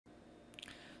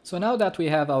So now that we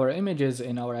have our images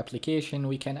in our application,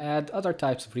 we can add other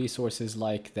types of resources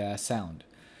like the sound.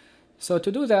 So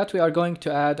to do that, we are going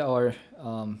to add our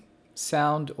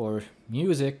sound or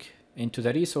music into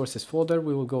the resources folder.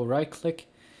 We will go right click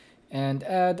and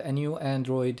add a new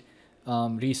Android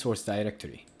resource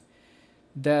directory.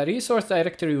 The resource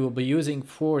directory we'll be using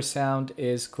for sound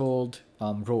is called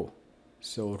row.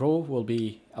 So row will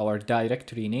be our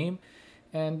directory name.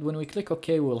 And when we click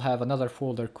OK, we'll have another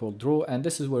folder called row, and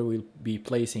this is where we'll be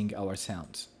placing our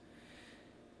sounds.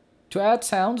 To add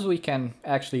sounds, we can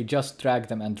actually just drag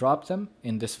them and drop them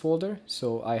in this folder.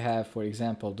 So I have, for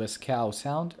example, this cow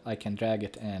sound. I can drag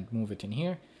it and move it in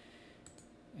here.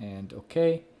 And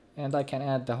OK. And I can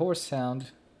add the horse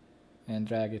sound and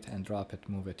drag it and drop it,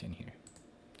 move it in here.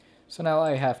 So now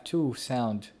I have two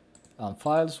sound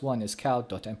files. One is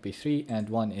cow.mp3 and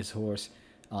one is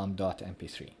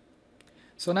horse.mp3.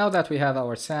 So now that we have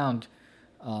our sound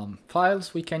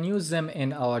files, we can use them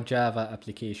in our Java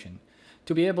application.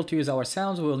 To be able to use our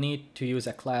sounds, we'll need to use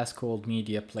a class called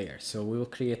MediaPlayer. So we will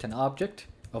create an object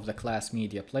of the class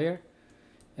MediaPlayer,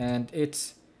 and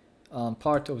it's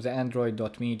part of the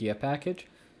Android.media package.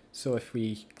 So if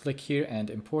we click here and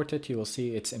import it, you will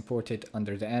see it's imported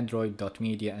under the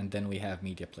Android.media, and then we have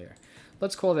MediaPlayer.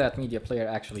 Let's call that MediaPlayer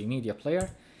actually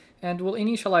MediaPlayer, and we'll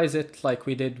initialize it like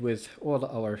we did with all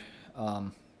our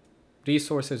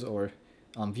resources or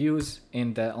views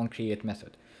in the onCreate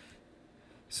method.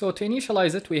 So to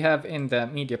initialize it, we have in the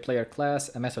MediaPlayer class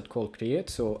a method called create.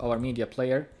 So our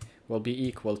MediaPlayer will be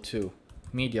equal to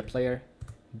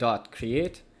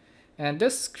MediaPlayer.create, and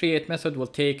this create method will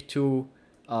take two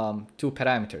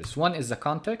parameters. One is the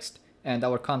context, and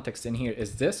our context in here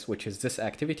is this, which is this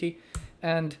activity,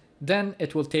 and then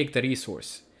it will take the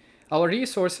resource. Our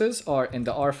resources are in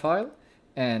the R file,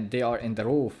 and they are in the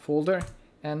row folder,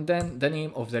 and then the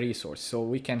name of the resource. So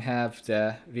we can have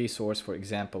the resource, for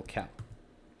example, cow,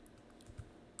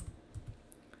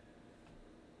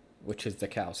 which is the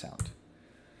cow sound.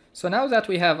 So now that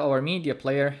we have our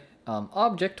MediaPlayer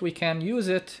object, we can use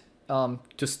it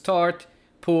to start,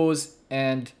 pause,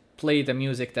 and play the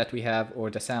music that we have or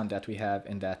the sound that we have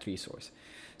in that resource.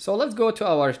 So let's go to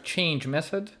our change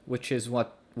method, which is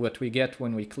what we get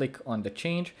when we click on the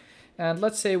change. And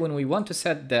let's say when we want to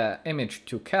set the image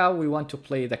to cow, we want to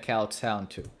play the cow sound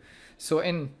too. So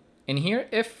in here,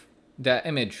 if the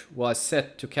image was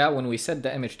set to cow, when we set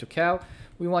the image to cow,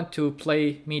 we want to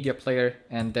play MediaPlayer,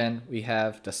 and then we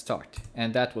have the start,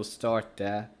 and that will start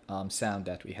the sound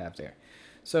that we have there.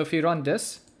 So if we run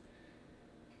this,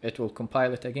 it will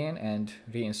compile it again and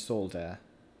reinstall the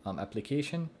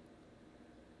application.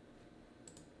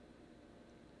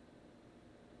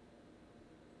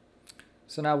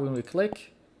 So now when we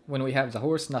click, when we have the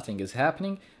horse, nothing is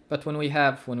happening. But when we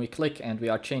click and we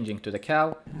are changing to the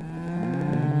cow,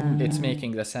 it's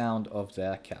making the sound of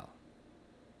the cow.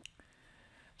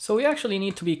 So we actually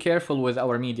need to be careful with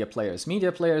our media players.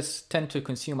 Media players tend to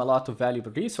consume a lot of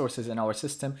valuable resources in our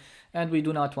system, and we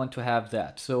do not want to have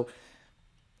that. So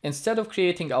instead of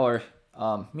creating our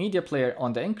media player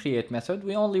on the onCreate method,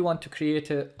 we only want to create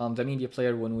the media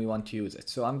player when we want to use it.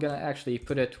 So I'm going to actually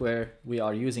put it where we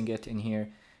are using it in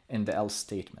here in the else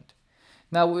statement.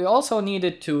 Now we also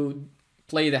needed to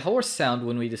play the horse sound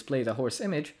when we display the horse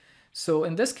image. So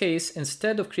in this case,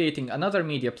 instead of creating another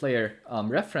media player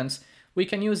reference, we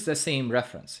can use the same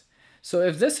reference. So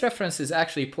if this reference is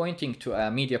actually pointing to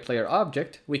a media player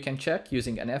object, we can check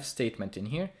using an if statement in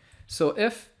here. So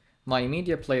if my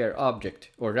media player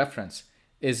object or reference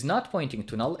is not pointing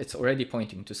to null, it's already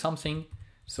pointing to something,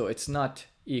 so it's not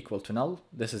equal to null.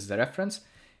 This is the reference.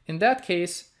 In that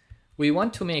case, we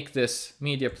want to make this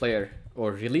media player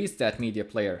or release that media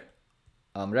player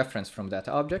reference from that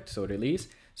object, so release.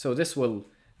 So this will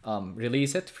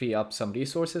release it, free up some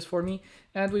resources for me,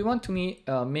 and we want to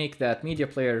make that media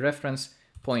player reference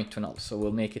point to null, so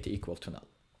we'll make it equal to null.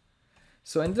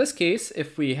 So in this case,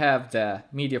 if we have the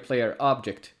media player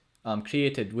object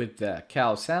created with the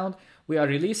cow sound, we are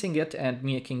releasing it and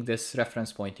making this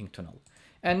reference pointing to null.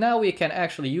 And now we can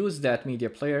actually use that media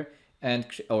player and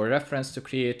or reference to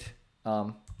create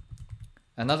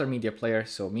another media player,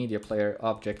 so media player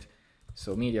object,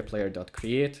 so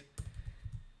MediaPlayer.create,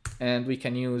 and we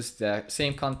can use the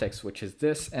same context, which is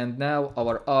this, and now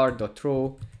our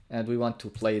r.row, and we want to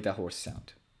play the horse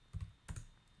sound.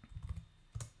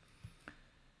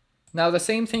 Now the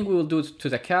same thing we will do to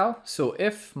the cow. So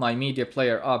if my media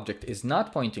player object is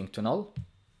not pointing to null,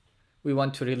 we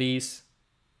want to release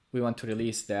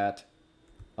that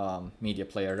media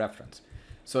player reference.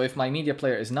 So if my media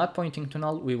player is not pointing to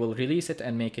null, we will release it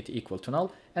and make it equal to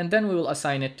null, and then we will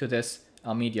assign it to this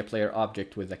media player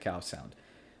object with the cow sound.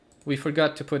 We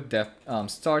forgot to put the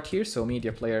start here, so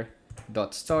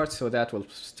MediaPlayer.start, so that will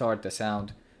start the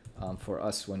sound for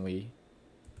us when we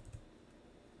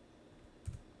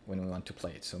want to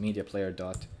play it. So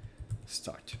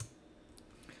MediaPlayer.start.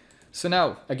 So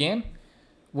now, again,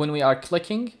 when we are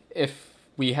clicking, if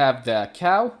we have the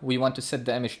cow, we want to set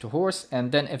the image to horse,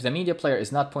 and then if the media player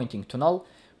is not pointing to null,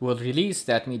 we'll release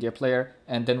that media player,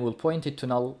 and then we'll point it to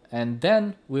null, and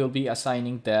then we'll be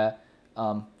assigning the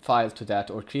file to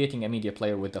that, or creating a media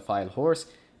player with the file horse,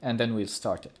 and then we'll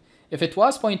start it. If it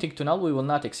was pointing to null, we will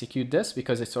not execute this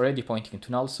because it's already pointing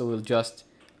to null, so we'll just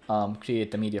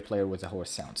create the media player with the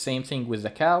horse sound. Same thing with the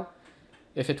cow.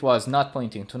 If it was not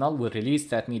pointing to null, we'll release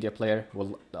that media player,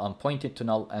 we'll point it to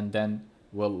null, and then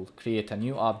we'll create a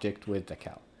new object with the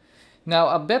cow. Now,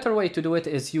 a better way to do it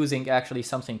is using actually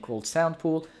something called sound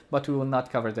pool, but we will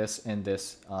not cover this in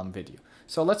this video.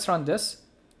 So let's run this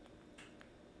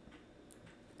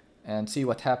and see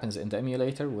what happens in the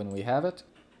emulator when we have it.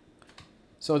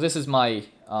 So this is my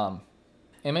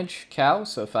image, cow.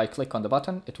 So if I click on the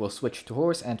button, it will switch to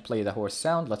horse and play the horse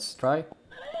sound. Let's try.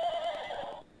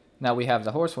 Now we have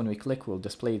the horse. When we click, we'll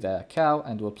display the cow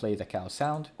and we'll play the cow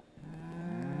sound.